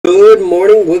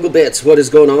morning, Wiggle Bits. What is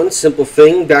going on? Simple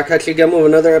Thing, back at you again with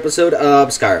another episode of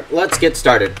Skyrim. Let's get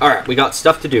started. Alright, we got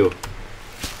stuff to do.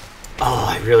 Oh,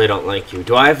 I really don't like you.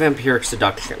 Do I have Vampiric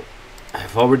Seduction?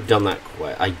 I've already done that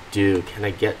quite. I do. Can I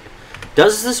get...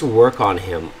 Does this work on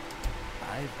him?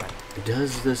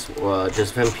 Does this...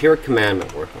 does Vampiric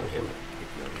Commandment work on him? If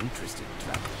you're interested in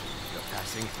travel, you're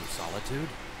passing through solitude.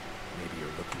 Maybe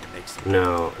you're looking to make some...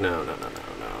 No.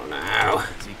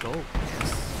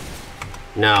 Yes.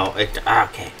 No,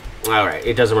 okay. Alright,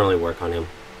 it doesn't really work on him.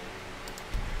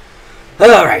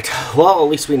 Alright, well, at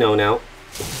least we know now.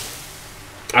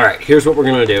 Alright, here's what we're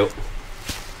gonna do.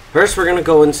 First, we're gonna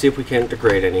go and see if we can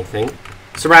degrade anything.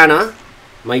 Serana,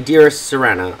 my dearest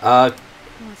Serana,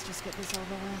 Let's just get this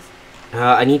over with.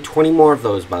 I need 20 more of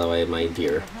those, by the way, my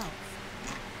dear.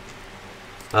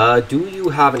 Do you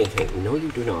have anything? No,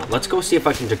 you do not. Let's go see if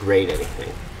I can degrade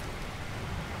anything.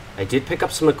 I did pick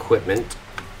up some equipment.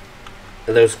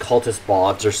 Those cultist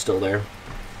bods are still there.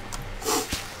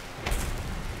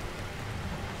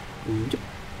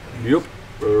 Yep.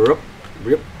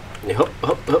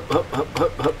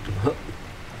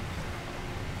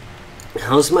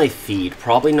 How's my feed?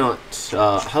 Probably not.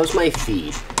 How's my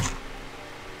feed?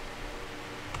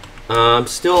 I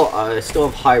still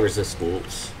have high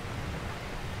resistance.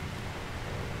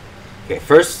 Okay,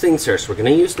 first things first, we're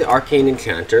gonna use the Arcane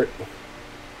Enchanter.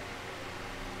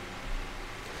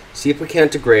 See if we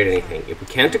can't degrade anything. If we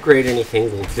can't degrade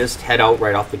anything, we'll just head out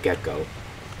right off the get-go.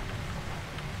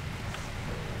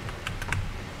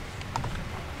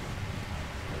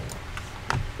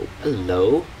 Oh,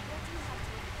 hello.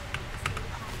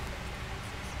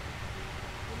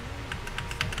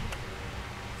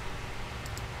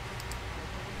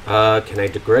 Can I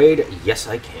degrade? Yes,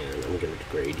 I can. I'm gonna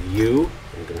degrade you.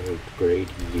 I'm gonna degrade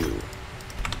you.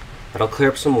 That'll clear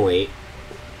up some weight.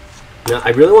 Now, I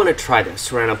really want to try this.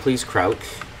 Serana, please crouch.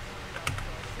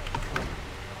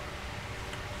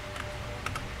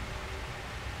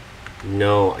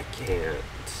 No, I can't.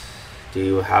 Do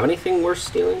you have anything worth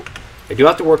stealing? I do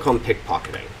have to work on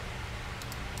pickpocketing.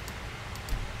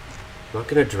 I'm not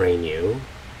going to drain you.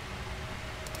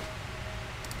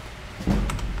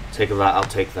 Take that. I'll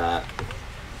take that.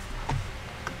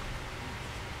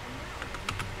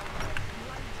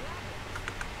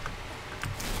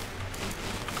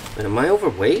 And am I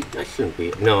overweight? I shouldn't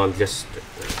be. No, I'm just...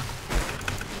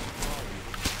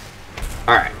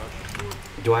 Alright.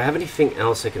 Do I have anything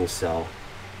else I can sell?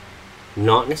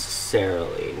 Not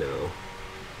necessarily, no.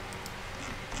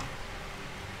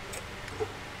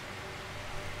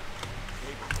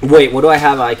 Wait, what do I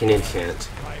have I can enchant?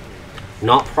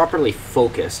 Not properly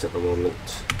focused at the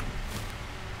moment.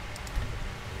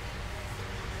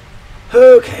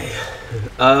 Okay.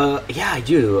 Yeah, I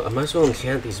do. I might as well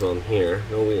enchant these while I'm here.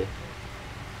 No way.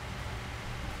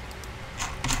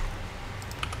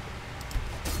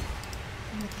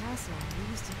 In the castle,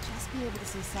 we used to just be able to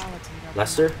see solitude.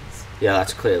 Lesser? Yeah,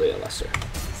 that's clearly a lesser.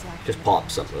 Exactly. Just pop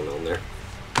something on there.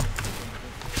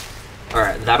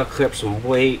 Alright, that'll clear up some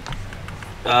weight.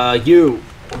 You!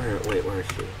 Wait, where is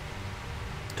she?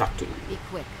 Talk to you. Be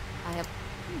quick. I have...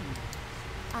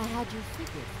 I had you figured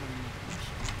for a minute.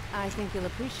 I think you'll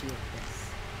appreciate this.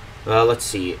 Let's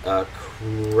see.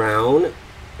 Crown.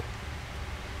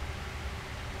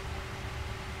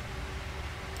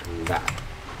 And that.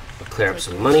 Will clear up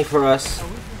some money for us.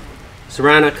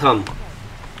 Serana, come.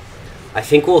 I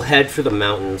think we'll head for the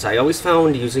mountains. I always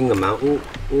found using the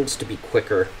mountains to be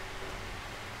quicker.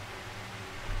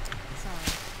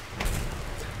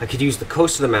 I could use the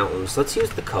coast of the mountains. Let's use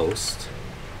the coast.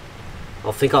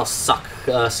 I think I'll suck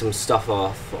some stuff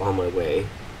off on my way.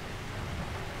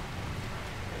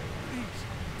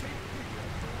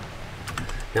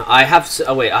 Now I have...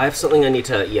 Oh wait, I have something I need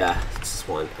to... Yeah, it's this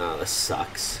one. Oh, this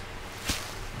sucks.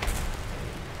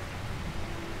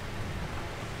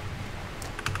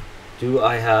 Do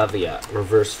I have... Yeah,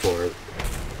 reverse form.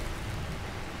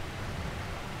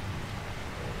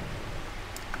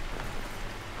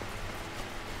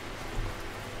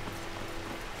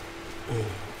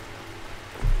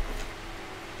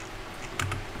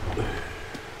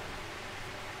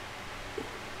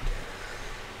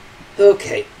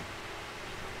 Okay.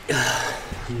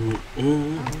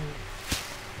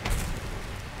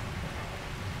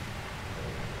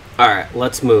 Alright,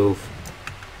 let's move.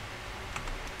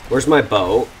 Where's my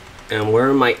bow? And where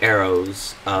are my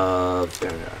arrows? There.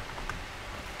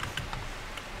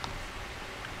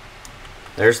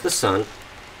 There's the sun.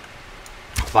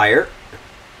 Fire.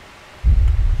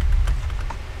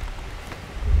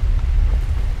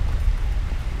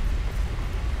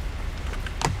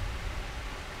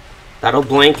 That'll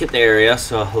blanket the area,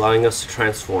 so allowing us to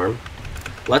transform.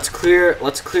 Let's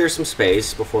clear some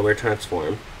space before we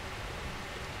transform.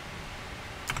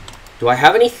 Do I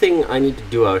have anything I need to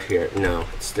do out here? No,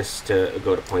 it's just to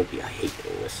go to point B. I hate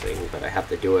doing this thing, but I have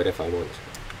to do it if I want to.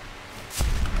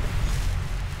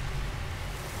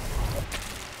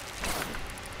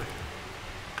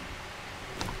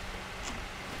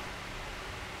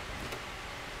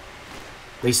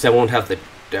 At least I won't have the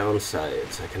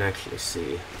downsides. I can actually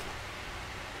see.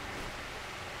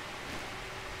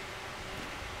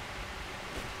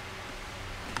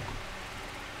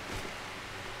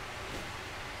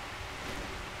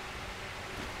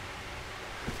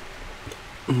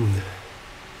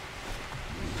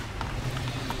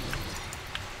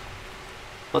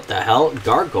 What the hell?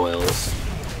 Gargoyles.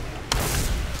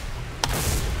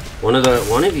 One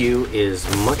of you is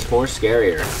much more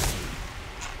scarier.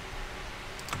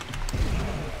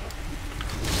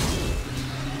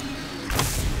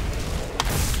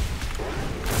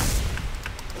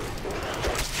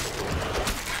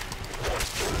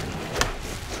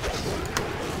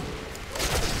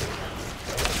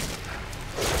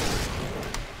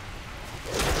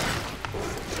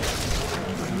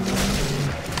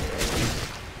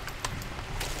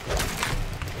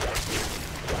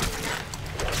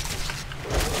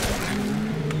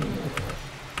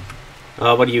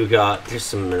 What do you got? There's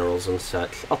some minerals and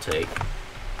such. I'll take.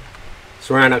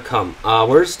 Serana, come.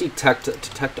 Where's detect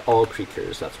all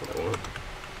creatures? That's what I want.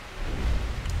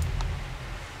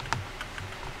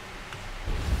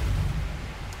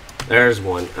 There's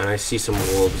one, and I see some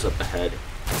wolves up ahead.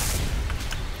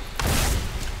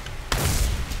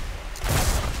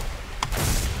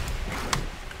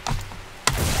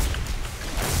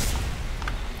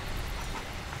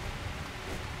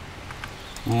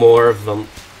 More of them.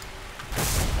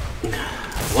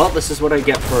 Well, this is what I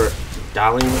get for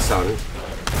dialing the sun.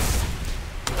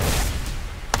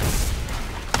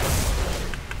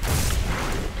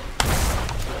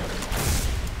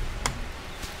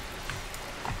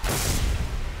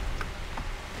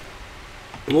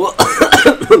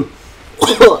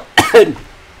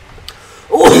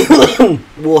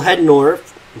 We'll head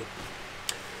north,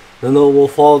 and then we'll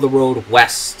follow the road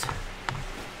west.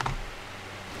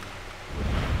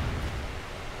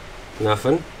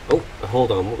 Nothing. Oh,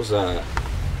 hold on. What was that?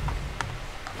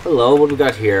 Hello, what do we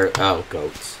got here? Oh,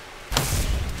 goats.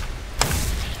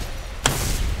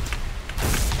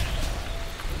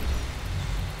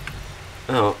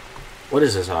 Oh, what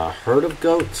is this? A herd of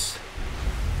goats?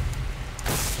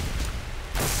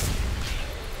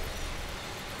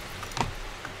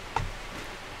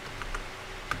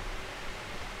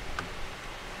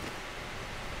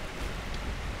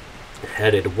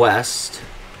 Headed west.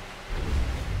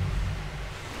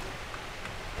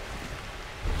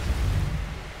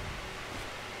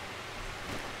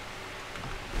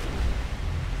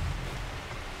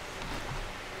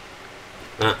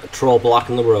 A troll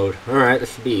blocking the road. Alright,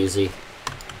 this should be easy.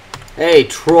 Hey,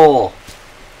 troll!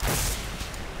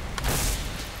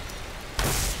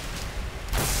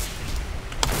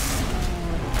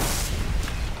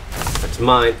 That's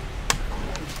mine.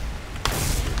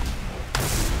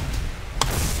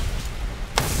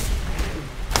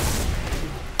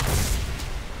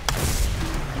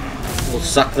 We'll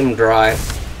suck them dry.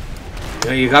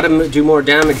 You gotta do more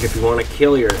damage if you want to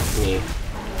kill me.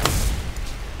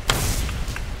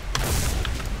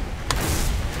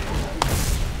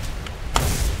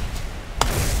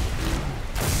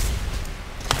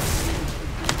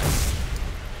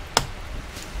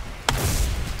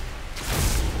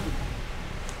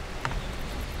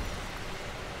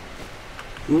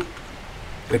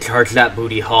 Recharge that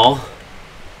booty haul.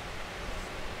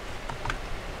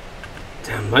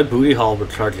 Damn, my booty haul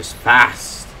recharges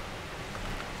fast.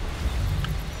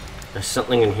 There's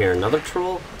something in here. Another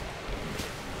troll?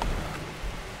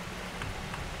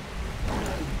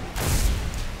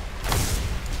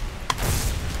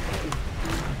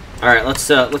 Alright,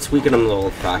 let's weaken him the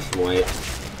old-fashioned way.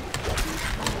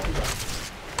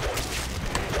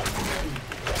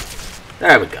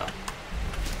 There we go.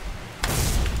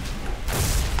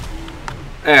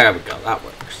 There we go, that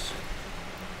works.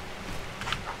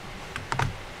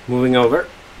 Moving over.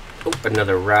 Oh,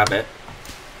 another rabbit.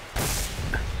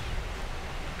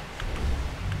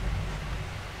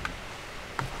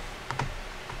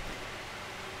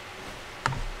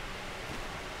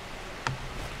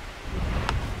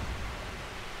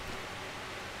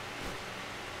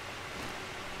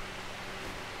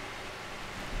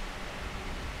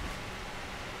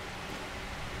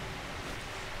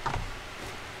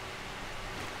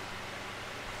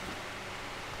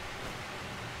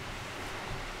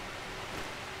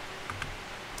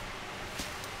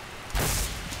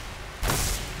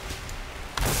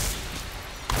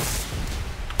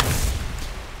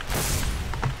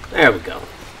 There we go.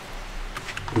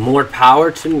 More power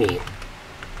to me.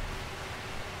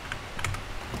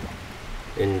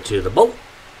 Into the boat.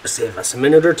 Save us a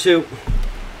minute or two.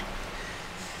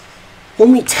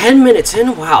 Only 10 minutes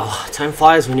in? Wow. Time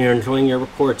flies when you're enjoying your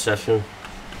record session.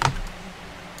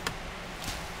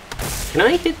 Can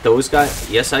I hit those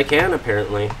guys? Yes, I can,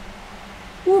 apparently.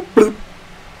 Whoop, bloop.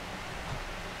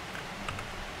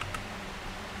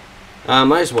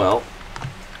 Might as well.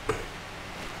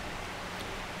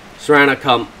 Serana,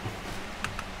 come.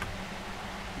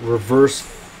 Reverse.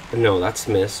 No, that's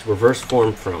missed. Reverse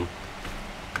form from.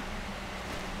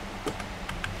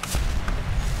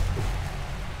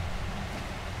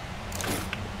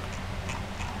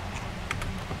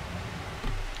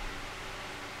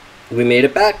 We made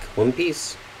it back. One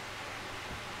piece.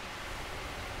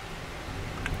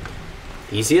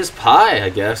 Easy as pie, I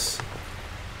guess.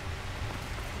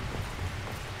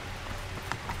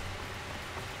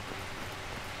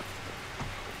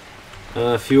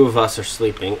 A few of us are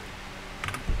sleeping.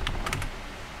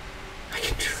 I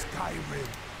can Skyrim.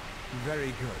 Very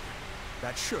good.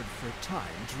 That should, for a time,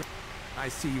 I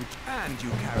see you, and you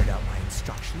carried out my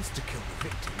instructions to kill the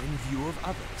victim in view of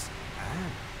others,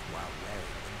 and while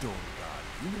wearing the Dawn Guard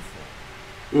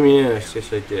uniform.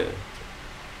 Yes, I did.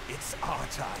 It's our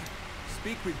time.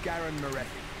 Speak with Garen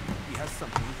Marefi. He has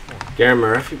something for you. Garen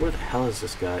Marefi? Where the hell is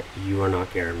this guy? You are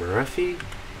not Garen Marefi.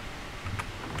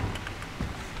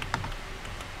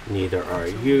 Neither are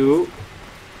you.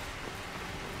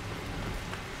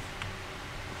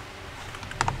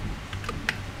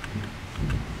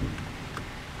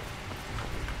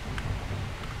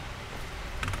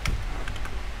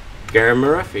 Garen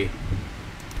Marefi.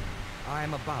 I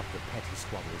am above the petty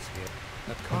squabbles here.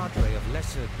 A cadre of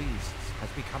lesser beasts has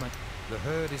become the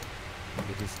herd is...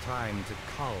 It is time to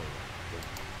cull.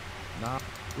 Now,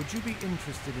 would you be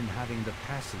interested in having the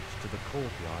passage to the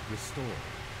courtyard restored?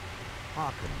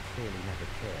 Harkin clearly never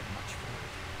cared much for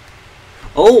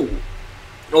it. Oh!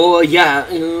 Oh, yeah.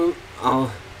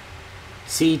 I'll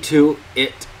see to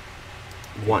it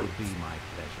once. It would be my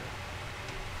pleasure.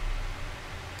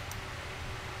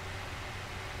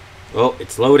 Oh,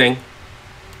 it's loading.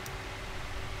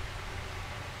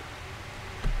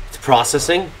 It's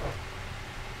processing.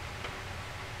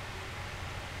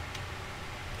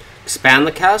 Expand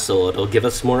the castle. It'll give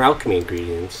us more alchemy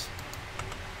ingredients.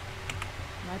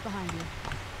 Right behind you.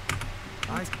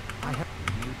 I have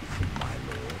you, my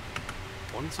lord.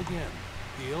 Once again,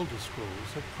 the Elder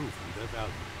Scrolls have proven their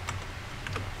value.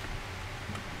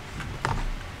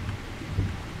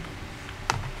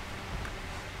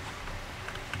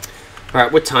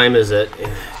 Alright, what time is it?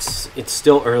 It's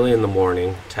still early in the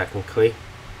morning, technically.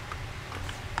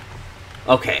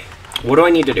 Okay, what do I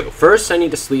need to do? First, I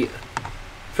need to sleep.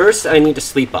 First, I need to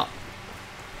sleep up.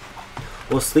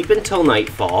 We'll sleep until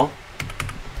nightfall.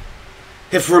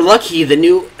 If we're lucky, the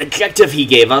new objective he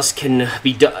gave us can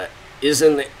be is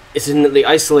in the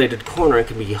isolated corner and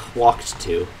can be walked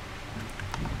to.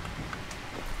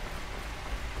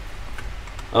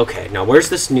 Okay, now where's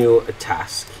this new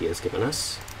task he has given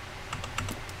us?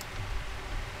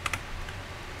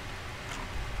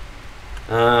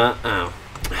 Oh.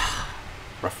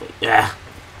 Roughly. Yeah.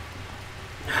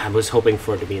 I was hoping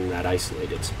for it to be in that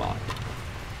isolated spot.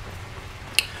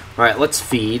 Alright, let's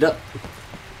feed.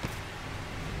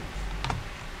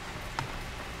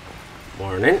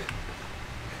 Morning.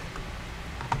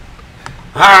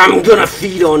 I'm gonna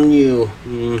feed on you.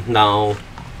 No.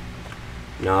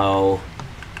 No.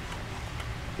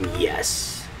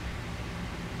 Yes.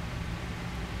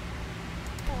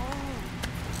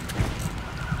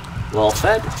 Well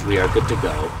fed, we are good to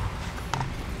go.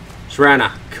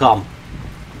 Serana, come.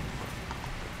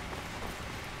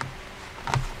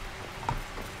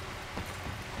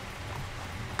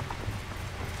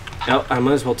 Oh, I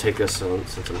might as well take this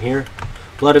since I'm here.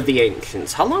 Blood of the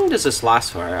Ancients. How long does this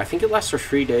last for? I think it lasts for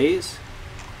 3 days.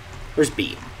 Where's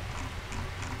B?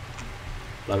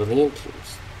 Blood of the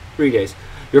Ancients. 3 days.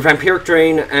 Your vampiric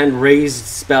drain and raised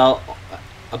spell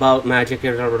about magic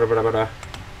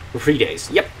for 3 days.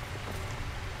 Yep.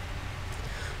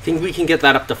 Think we can get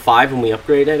that up to 5 when we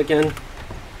upgrade it again?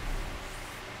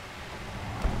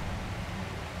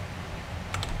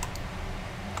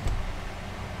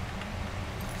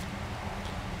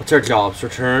 What's our jobs?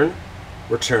 Return.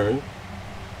 Return.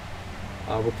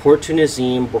 Report to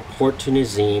Nazim. Report to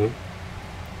Nazim.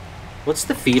 What's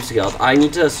the Thieves Guild? I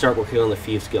need to start working on the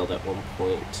Thieves Guild at one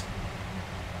point.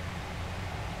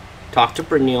 Talk to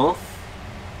Brynjolf.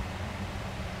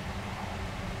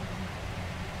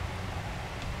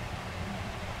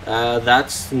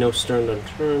 That's no stern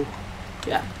unturned.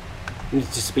 Yeah.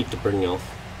 Need to speak to Brynjolf.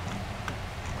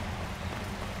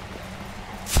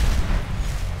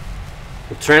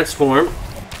 We'll transform.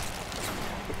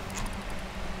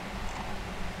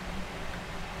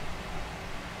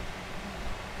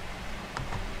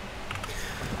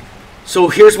 So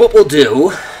here's what we'll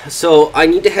do. So I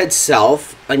need to head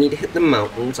south. I need to hit the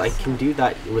mountains. I can do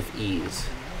that with ease.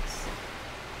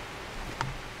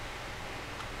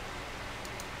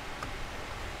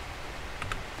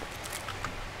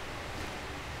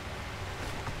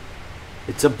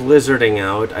 It's a blizzarding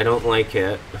out. I don't like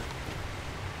it.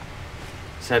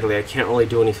 Sadly, I can't really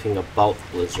do anything about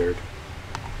blizzard.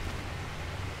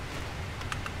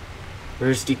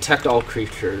 There's detect all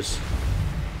creatures.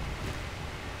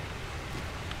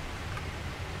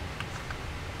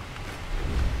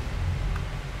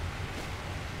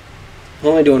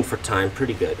 How am I doing for time?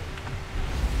 Pretty good.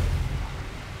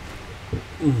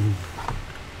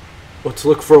 Let's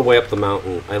look for a way up the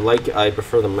mountain. I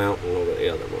prefer the mountain over the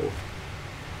other one.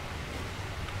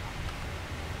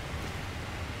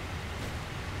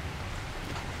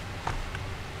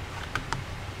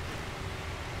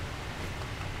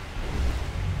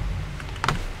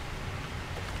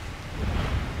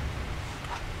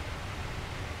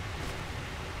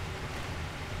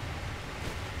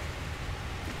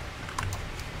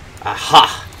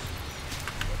 Aha!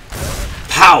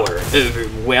 Power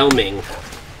overwhelming.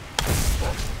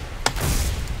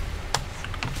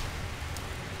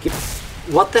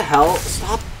 What the hell?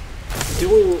 Stop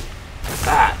doing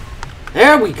that.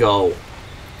 There we go.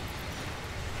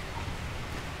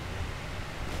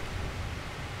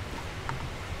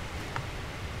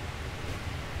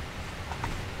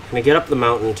 Can I get up the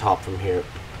mountain top from here?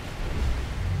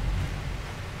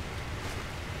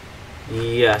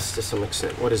 Yes, to some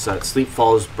extent. What is that? Sleep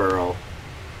Falls Burrow.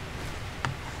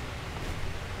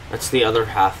 That's the other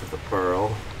half of the burrow.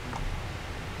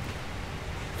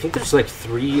 I think there's like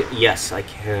 3. Yes, I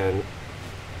can.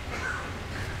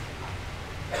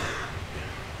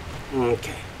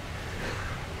 Okay.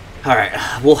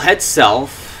 Alright, we'll head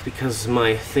south because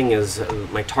my thing is,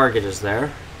 my target is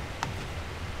there.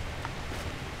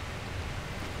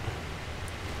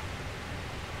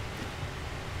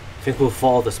 I think we'll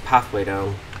follow this pathway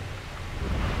down.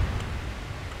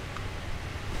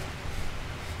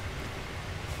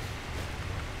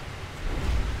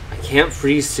 I can't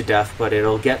freeze to death, but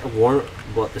it'll get warm.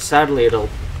 But sadly, it'll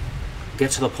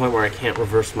get to the point where I can't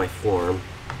reverse my form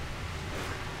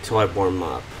until I warm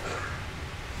up.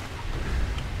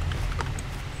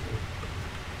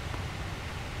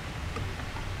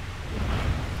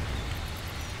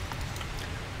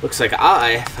 Looks like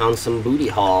I found some booty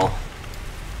haul.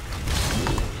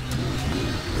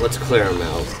 Let's clear him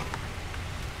out.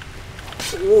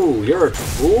 Ooh, you're.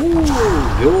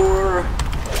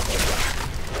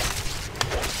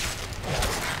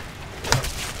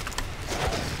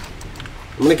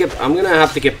 I'm gonna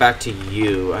have to get back to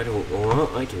you. I do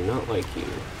not like you.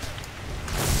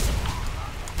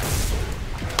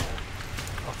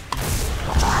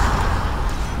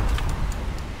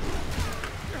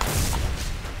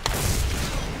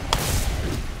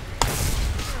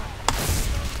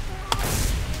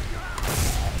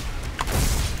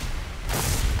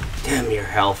 Damn your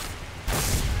health.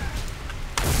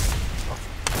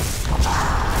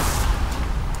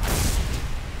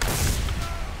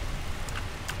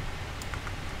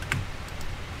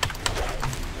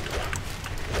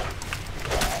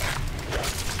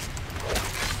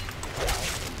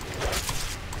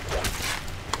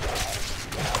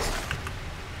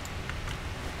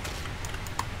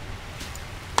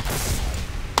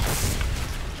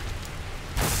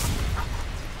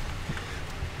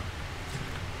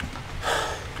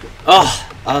 Oh,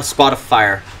 a spot of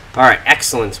fire. Alright,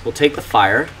 excellent. We'll take the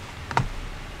fire.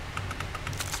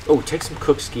 Oh, take some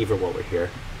cooked skeever while we're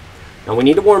here. Now we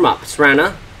need to warm up.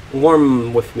 Serana,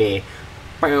 warm with me.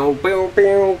 Well,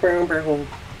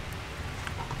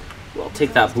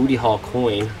 take that booty haul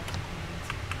coin.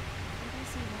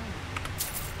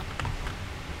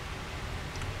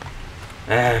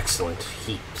 Excellent.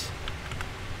 Heat.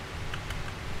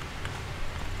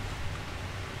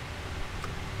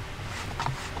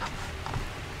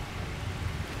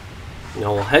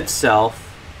 Now we'll head south.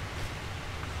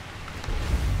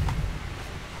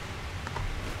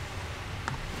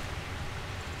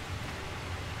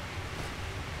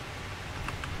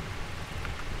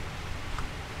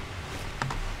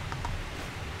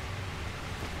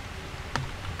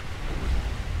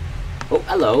 Oh,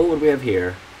 hello. What do we have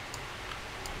here?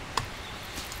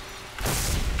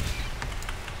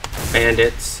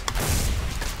 Bandits.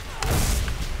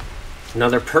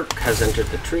 Another perk has entered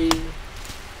the tree.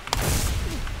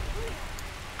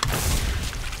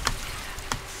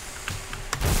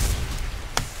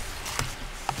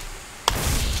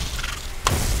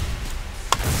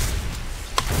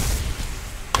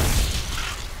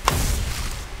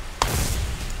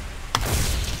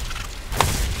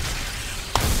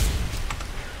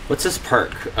 What's this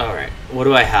perk? Alright, what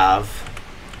do I have?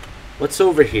 What's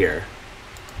over here?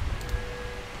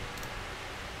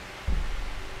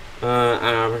 Do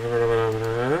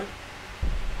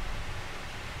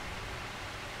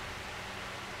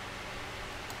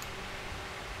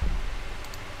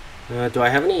I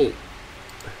have any...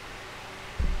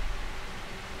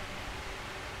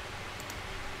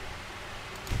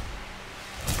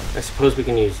 I suppose we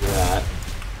can use that.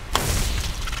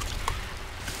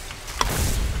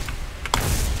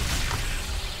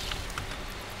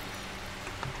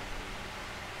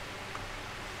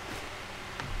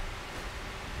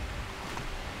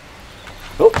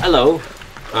 Oh, hello.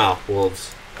 Oh,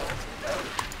 wolves.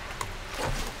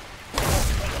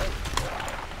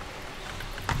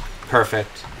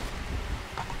 Perfect.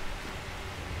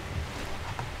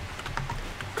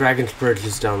 Dragon's Bridge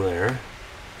is down there.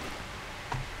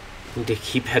 Need to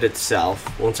keep headed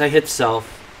south. Once I hit south...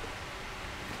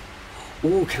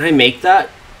 Ooh, can I make that?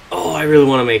 Oh, I really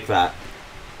want to make that.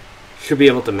 Should be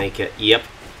able to make it. Yep.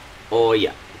 Oh,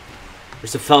 yeah.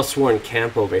 There's a Fellsworn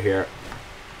camp over here.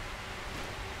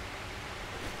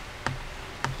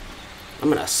 I'm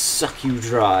gonna suck you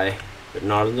dry, but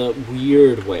not in the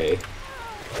weird way.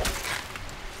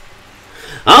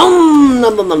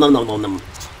 Nom nom nom nom nom nom.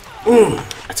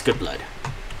 That's good blood.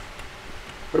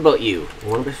 What about you? You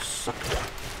want to be sucked?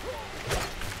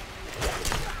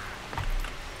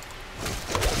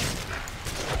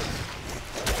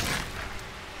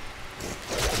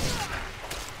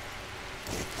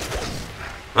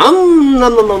 Nom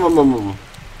nom nom nom nom nom.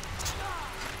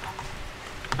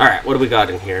 All right, what do we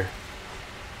got in here?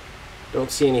 Don't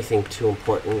see anything too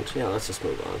important. Yeah, let's just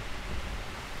move on.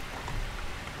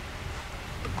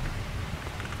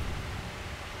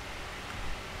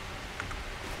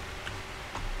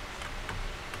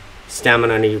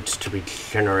 Stamina needs to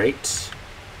regenerate.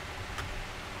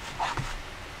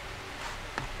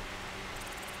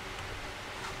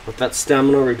 Let that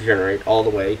stamina regenerate all the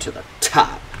way to the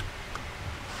top.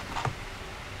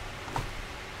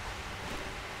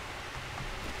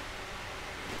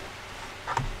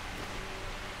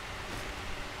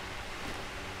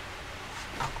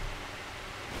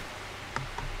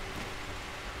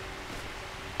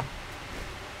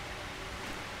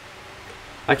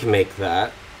 I can make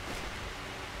that.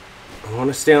 I want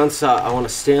to stay on side. I want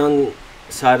to stay on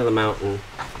side of the mountain.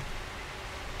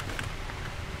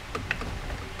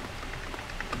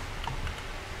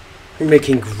 We're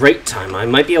making great time. I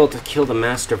might be able to kill the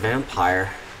master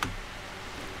vampire.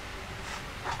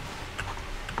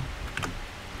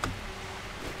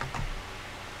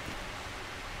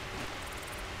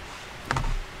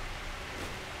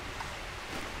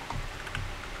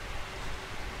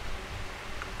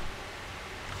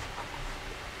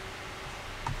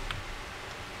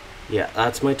 Yeah,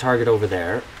 that's my target over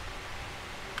there.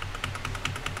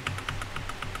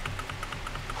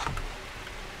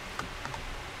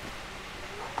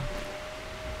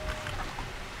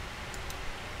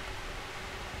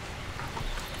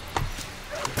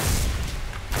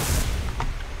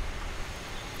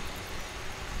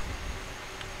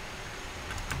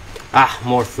 Ah,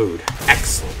 more food.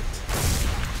 Excellent.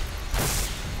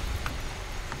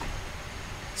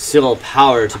 Still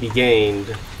power to be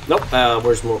gained. Nope.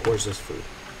 Where's this food?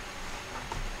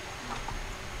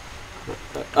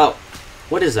 Oh,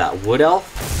 what is that? Wood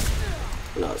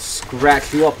elf? I'm gonna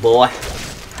scratch you up, boy.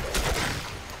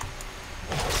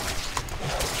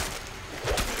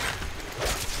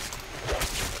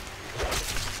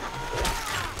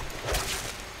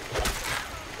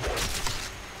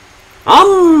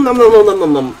 Nom nom nom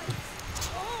nom nom.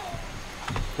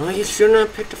 Oh, you shouldn't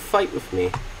have picked a fight with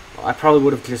me. Well, I probably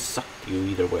would have just sucked you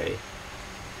either way.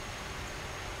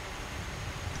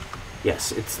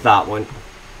 Yes, it's that one.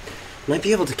 Might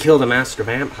be able to kill the master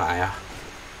vampire.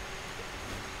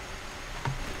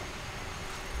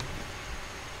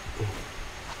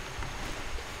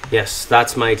 Yes,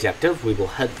 that's my objective. We will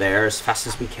head there as fast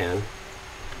as we can.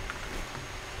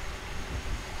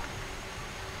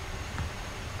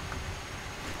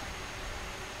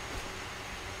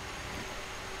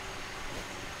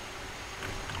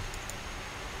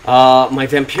 My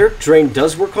vampiric drain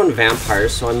does work on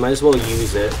vampires, so I might as well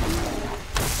use it.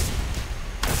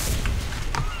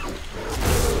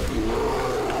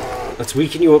 Let's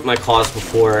weaken you with my claws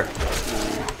before.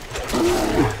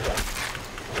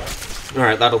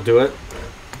 Alright, that'll do it.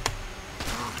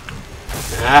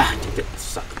 Ah, you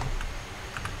suck.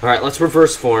 Alright, let's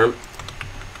reverse form.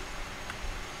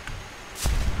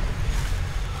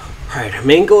 Alright, our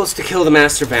main goal is to kill the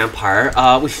master vampire.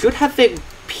 We should have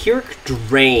vampiric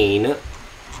drain.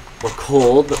 We're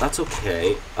cold, but that's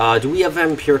okay. Do we have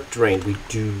vampiric drain? We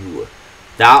do.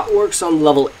 That works on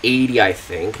level 80, I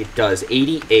think. It does.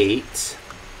 88.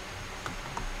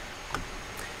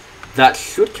 That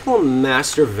should kill a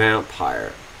master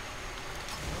vampire.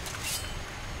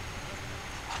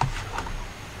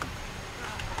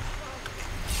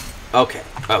 Okay,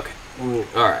 okay.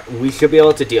 Alright, we should be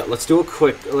able to deal. Let's do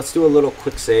a little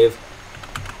quick save.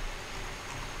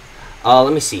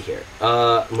 Let me see here.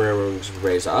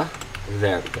 Reza.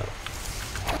 There we go.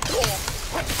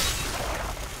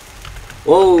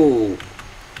 Whoa!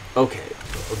 Okay.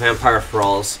 Vampire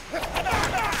thralls.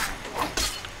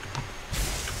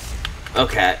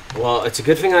 Okay. Well, it's a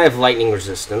good thing I have lightning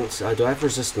resistance. Do I have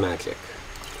resist magic?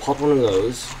 Pop one of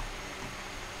those.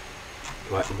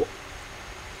 What?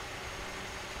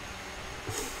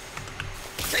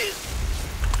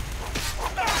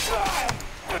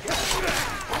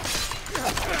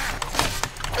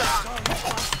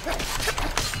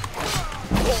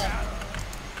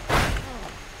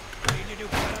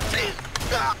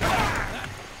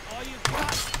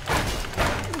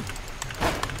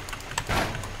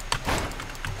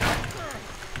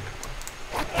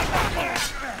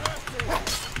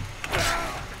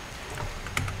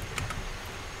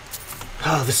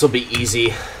 Oh, this will be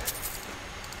easy.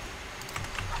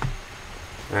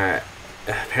 Alright.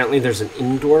 Apparently there's an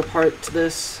indoor part to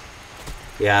this.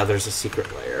 Yeah, there's a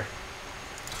secret layer.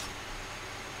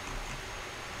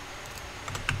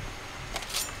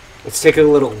 Let's take a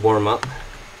little warm-up.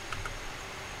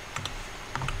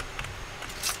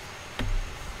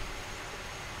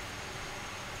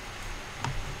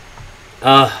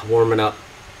 Warming up.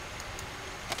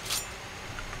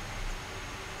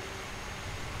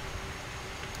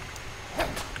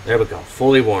 There we go,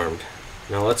 fully warmed.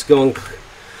 Now let's go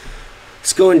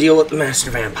and deal with the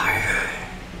master vampire.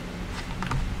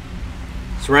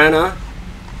 Serana.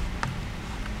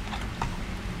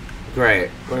 Great.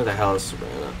 Where the hell is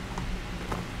Serana?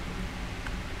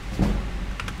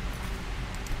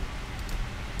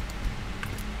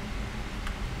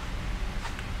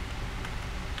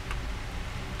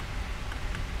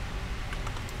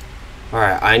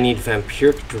 Alright, I need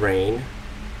vampiric drain.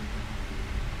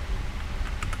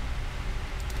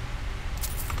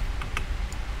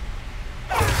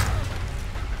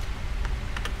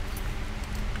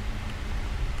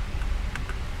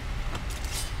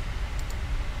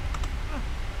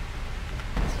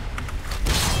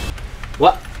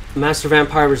 What? Master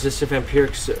Vampire resisted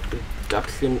vampiric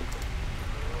seduction.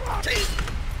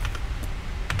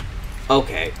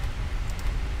 Okay.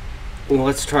 Well,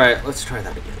 let's try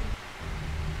that again.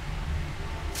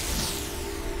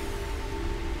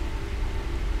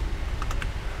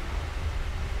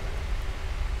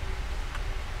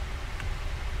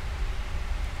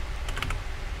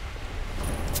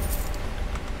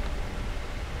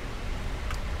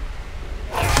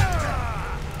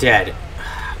 Dead.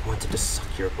 I wanted to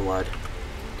suck your blood.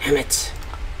 Damn it.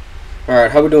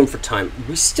 Alright, how we doing for time?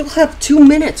 We still have 2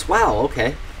 minutes. Wow,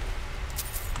 okay.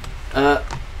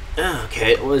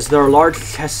 Okay, was there a large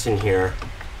chest in here?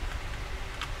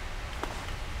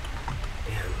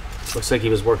 Damn. Looks like he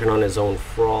was working on his own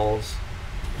thralls.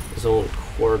 His own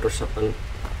cord or something.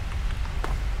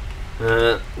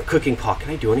 Cooking pot. Can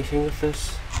I do anything with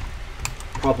this?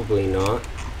 Probably not.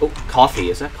 Oh, coffee.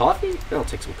 Is that coffee? I'll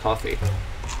take some coffee.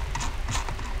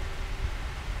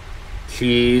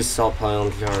 Cheese, salt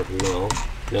pile, jar.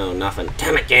 No, nothing.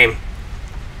 Damn it, game.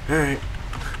 Alright.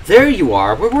 There you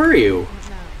are. Where were you?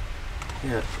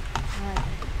 Yeah.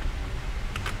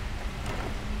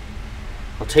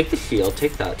 I'll take the shield.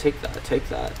 Take that. Take that. Take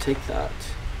that. Take that.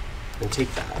 And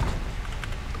take that.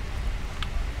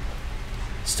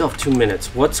 Still have 2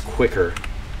 minutes. What's quicker?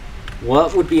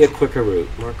 What would be a quicker route?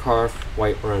 Markarth,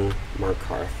 Whiterun,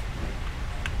 Markarth.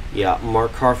 Yeah,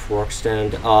 Markarth,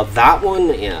 Rockstand. That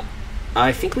one, yeah.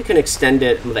 I think we can extend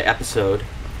it the episode.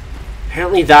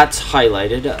 Apparently that's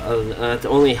highlighted.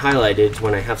 Only highlighted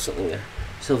when I have something there.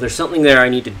 So there's something there I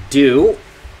need to do.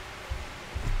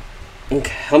 Okay,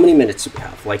 how many minutes do we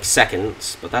have? Like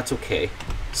seconds, but that's okay.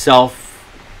 Self.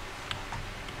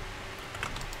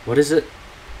 What is it?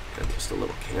 Just a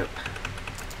little camp.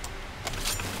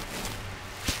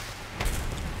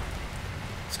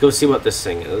 Let's go see what this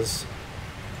thing is.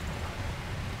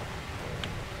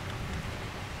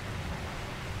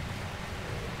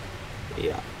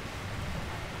 Yeah.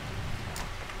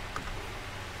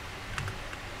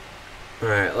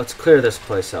 Alright, let's clear this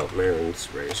place out. Marin's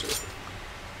Razor.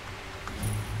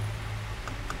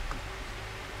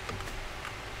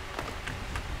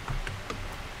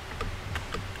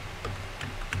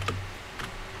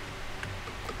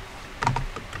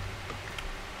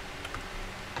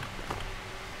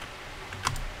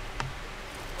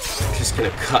 just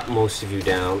gonna cut most of you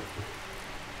down.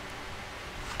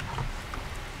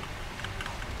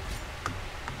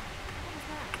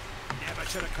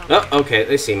 Oh, okay,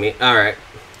 they see me. Alright.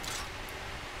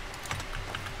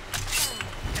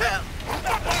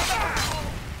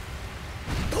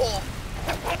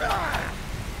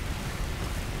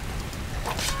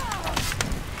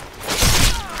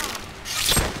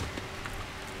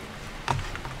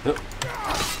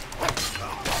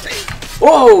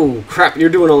 Whoa! Crap, you're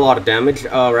doing a lot of damage.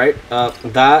 Alright,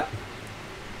 that.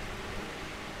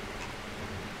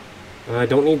 I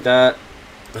don't need that.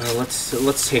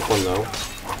 Let's take one though.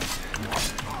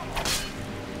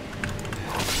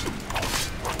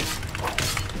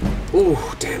 Ooh,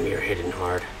 damn, you're hitting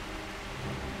hard.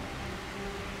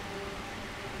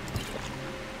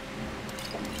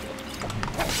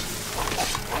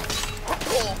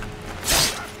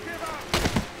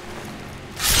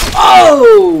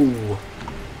 Oh!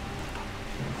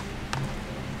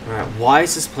 Alright, why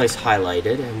is this place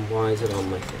highlighted and why is it on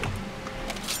my thing?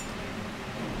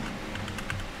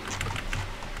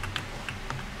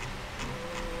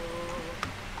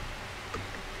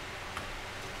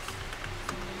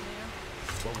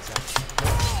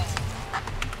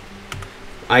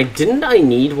 Didn't I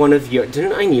need one of your...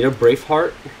 Didn't I need a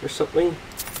Braveheart or something?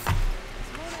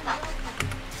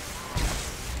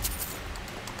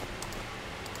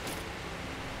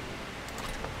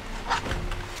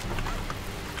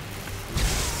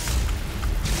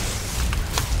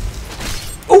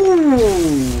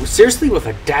 Ooh! Seriously, with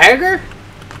a dagger?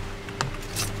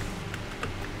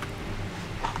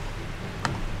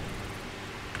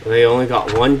 They only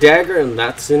got one dagger and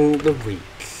that's in the week.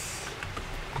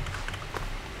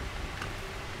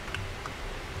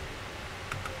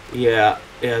 Yeah,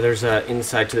 there's a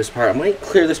inside to this part. I might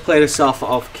clear this plate itself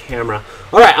off camera.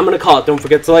 Alright, I'm gonna call it. Don't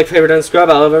forget to like, favorite, and subscribe.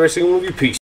 I love every single one of you. Peace.